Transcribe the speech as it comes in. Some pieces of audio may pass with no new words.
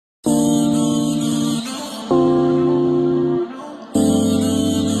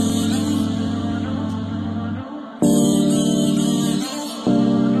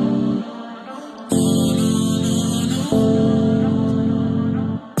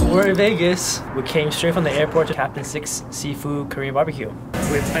We're in Vegas. We came straight from the airport to Captain 6 Seafood Korean Barbecue.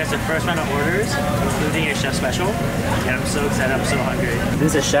 We've placed the first round of orders, including a chef special. And I'm so excited, I'm so hungry.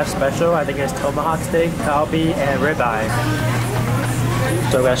 This is a chef special. I think it's tomahawk steak, kalbi, and ribeye.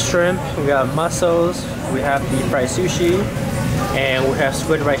 So we got shrimp, we got mussels, we have deep fried sushi, and we have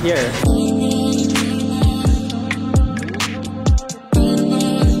squid right here.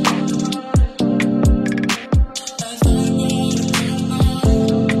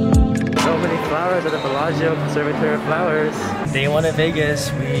 Flowers at the Bellagio Patisserie flowers. Day one in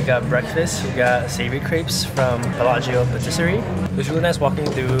Vegas, we got breakfast. We got savory crepes from Bellagio Patisserie. It was really nice walking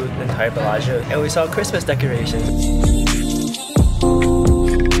through the entire Bellagio, and we saw Christmas decorations.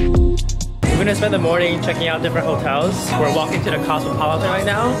 We're gonna spend the morning checking out different hotels. We're walking to the Cosmopolitan right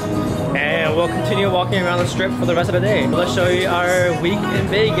now, and we'll continue walking around the Strip for the rest of the day. Let's show you our week in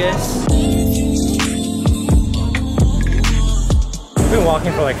Vegas. We've been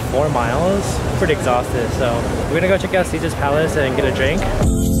walking for like 4 miles. Pretty exhausted, so we're gonna go check out Caesar's Palace and get a drink.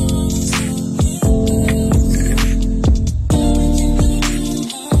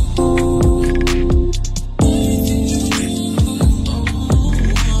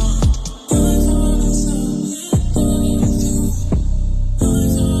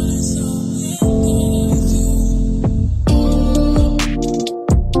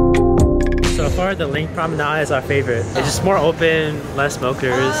 The Link Promenade is our favorite. It's just more open, less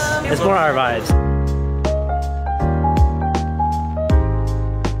smokers. It's more our vibes.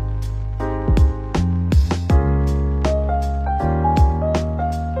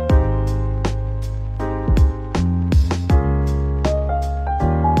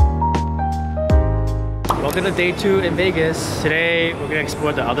 Welcome to day 2 in Vegas. Today we're gonna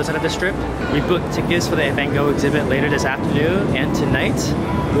explore the other side of the Strip. We booked tickets for the Van Gogh exhibit later this afternoon, and tonight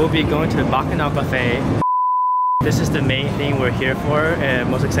we'll be going to the Bacchanal Buffet. This is the main thing we're here for and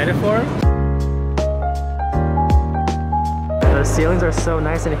most excited for. The ceilings are so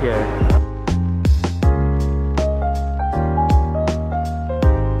nice in here.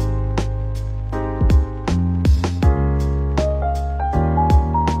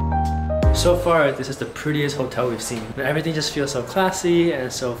 So far, this is the prettiest hotel we've seen. Everything just feels so classy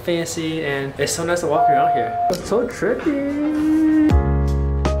and so fancy, and it's so nice to walk around here. It's so trippy.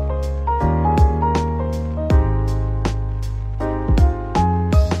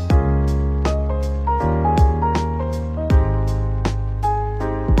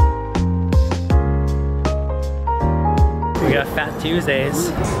 We got Fat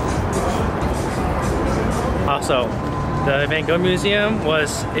Tuesdays. Also, the Van Gogh Museum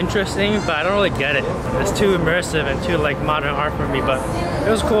was interesting, but I don't really get it. It's too immersive and too like modern art for me, but it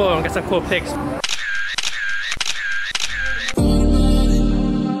was cool and got some cool pics.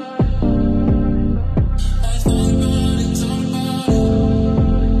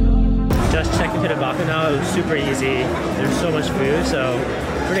 Just checked into the Bacchanal, it was super easy. There's so much food, so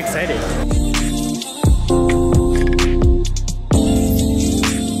pretty excited.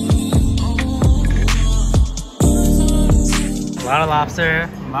 A lot of lobster,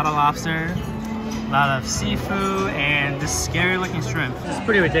 a lot of seafood, and this scary looking shrimp. It's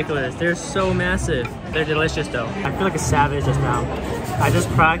pretty ridiculous. They're so massive. They're delicious though. I feel like a savage just now. I just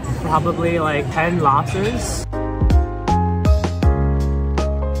cracked probably like 10 lobsters.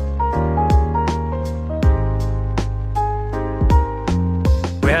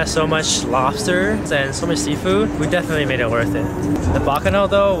 We had so much lobster and so much seafood, we definitely made it worth it. The Bacchanal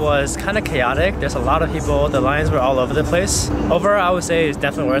though was kind of chaotic. There's a lot of people, the lines were all over the place. Overall, I would say it's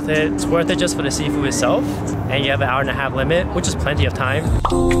definitely worth it. It's worth it just for the seafood itself, and you have an 1.5-hour limit, which is plenty of time.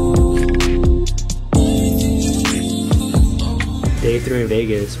 Day 3 in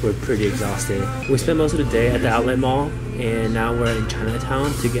Vegas, we're pretty exhausted. We spent most of the day at the outlet mall, and now we're in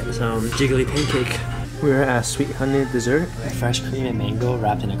Chinatown to get some jiggly pancake. We're at Sweet Honey Dessert, fresh cream and mango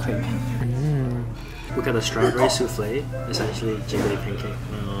wrapped in a crepe. We got a strawberry souffle, essentially jiggly pancake.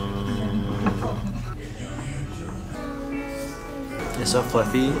 It's so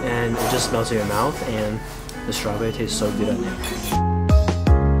fluffy and it just melts in your mouth, and the strawberry tastes so good on it.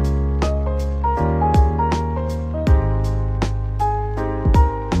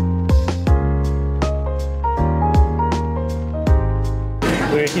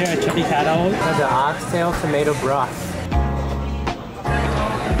 We're here at Chubby Cattle. The oxtail tomato broth.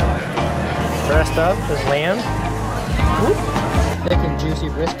 First up is lamb. Thick and juicy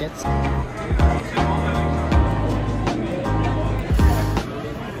briskets.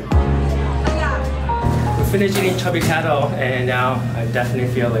 We finished eating Chubby Cattle, and now I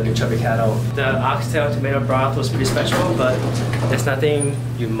definitely feel like a Chubby Cattle. The oxtail tomato broth was pretty special, but it's nothing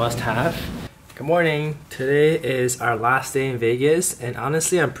you must have. Good morning. Today is our last day in Vegas, and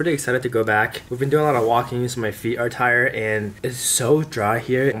honestly I'm pretty excited to go back. We've been doing a lot of walking so my feet are tired and it's so dry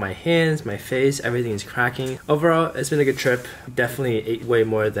here. My hands, my face, everything is cracking. Overall, it's been a good trip. Definitely ate way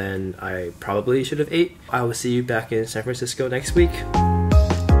more than I probably should have ate. I will see you back in San Francisco next week.